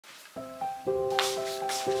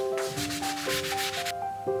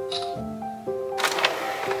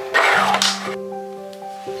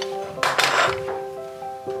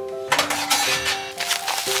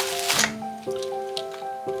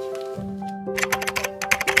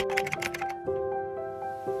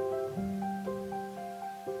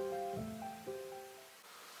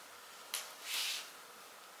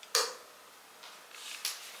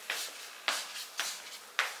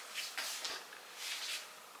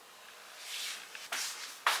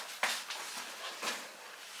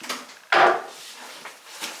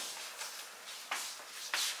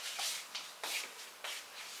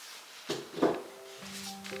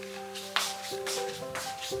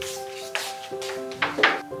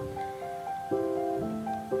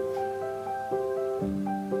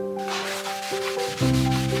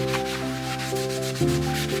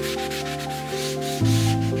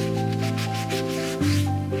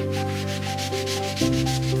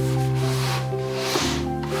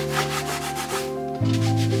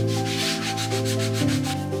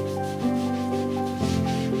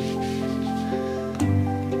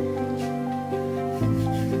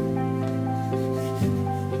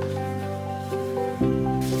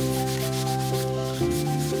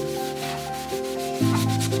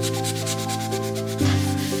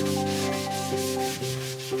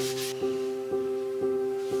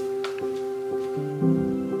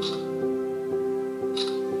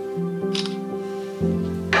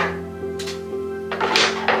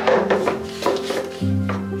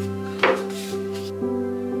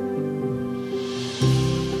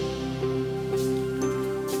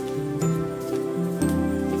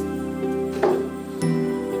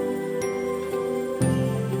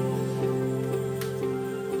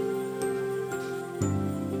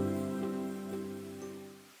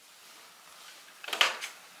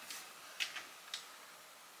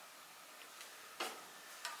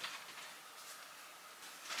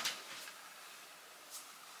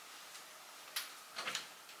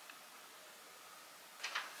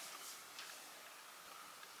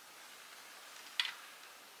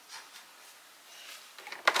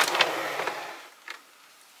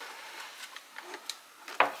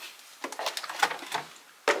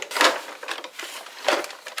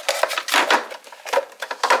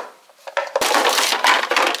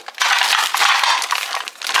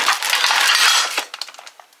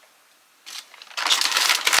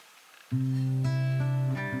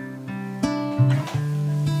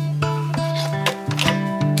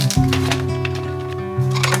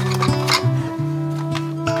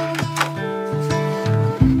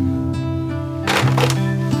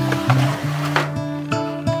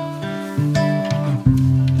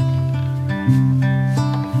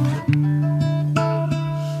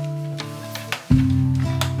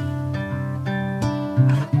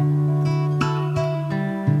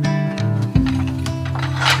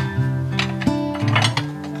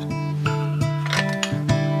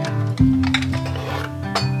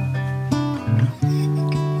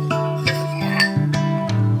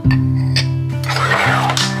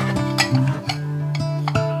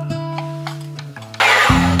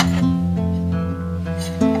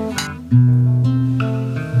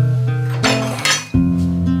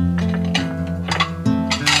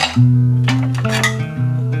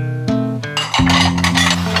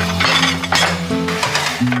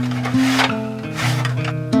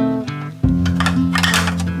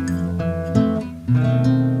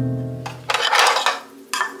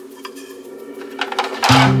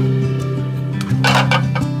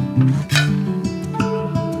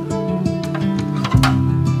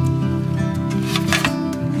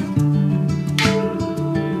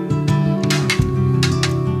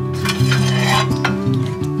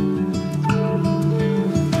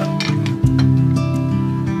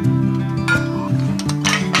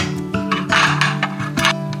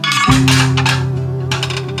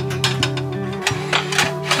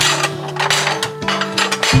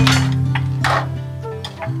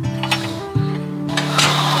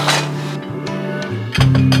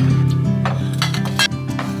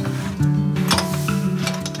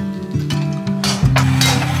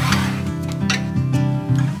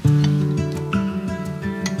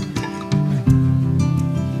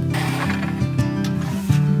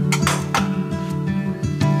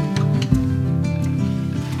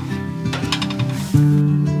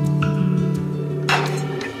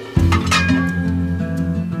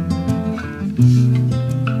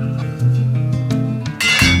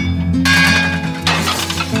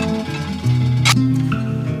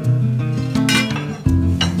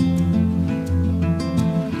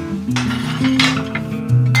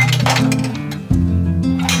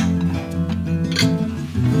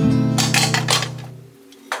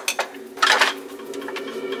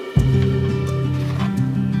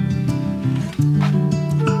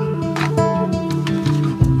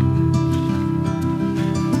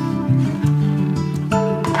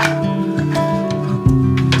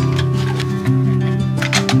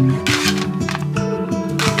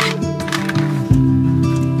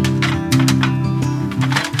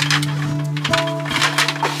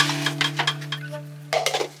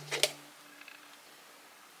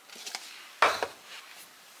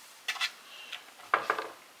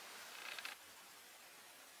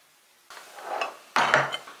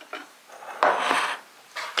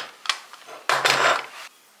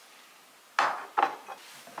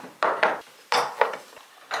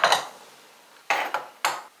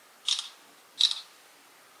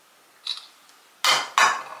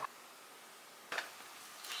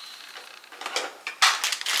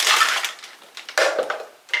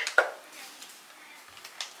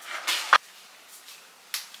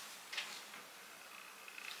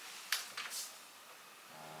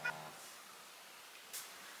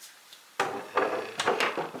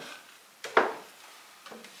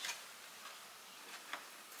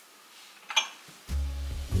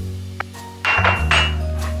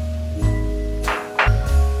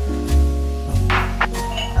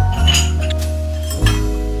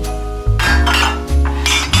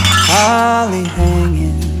holly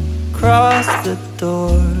hanging across the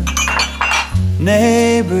door,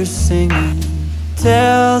 neighbors singing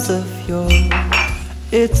tales of yore.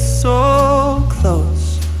 It's so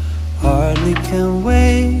close, hardly can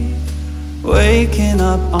wait. Waking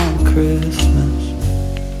up on Christmas,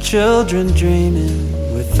 children dreaming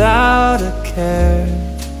without a care.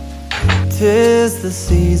 'Tis the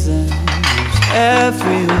season, it's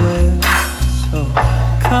everywhere. So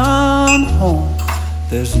come home,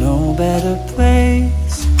 there's no better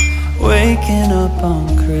place. Waking up on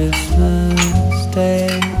Christmas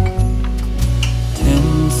Day,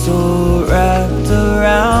 tinsel wrapped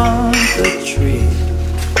around the tree,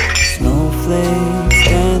 snowflakes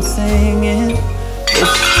dancing in the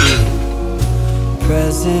street,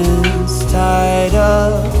 presents tied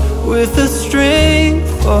up with a string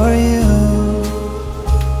for you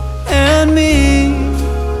and me.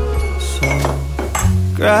 So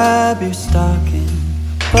grab your stocking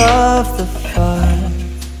above the fire,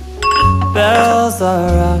 bells are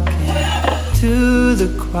rocking to the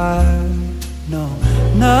choir No,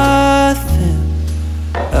 nothing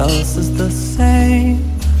else is the same.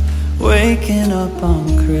 Waking up on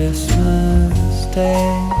Christmas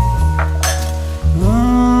Day.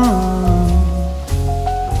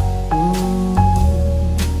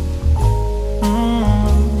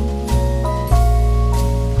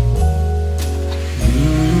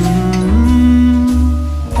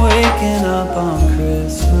 Waking up on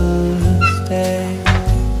Christmas Day.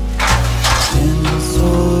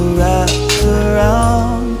 Tinsel wrapped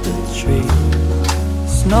around the tree.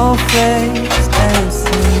 Snowflakes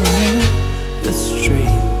dancing in the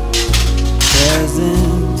street.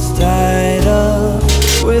 Presents tied up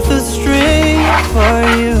with a string for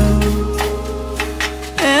you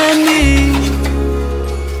and me.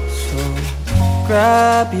 So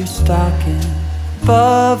grab your stocking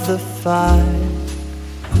above the fire.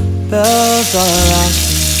 Bells are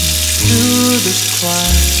rocking through the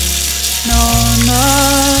choir. No,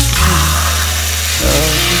 nothing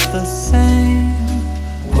else is the same.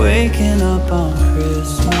 Waking up on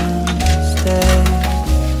Christmas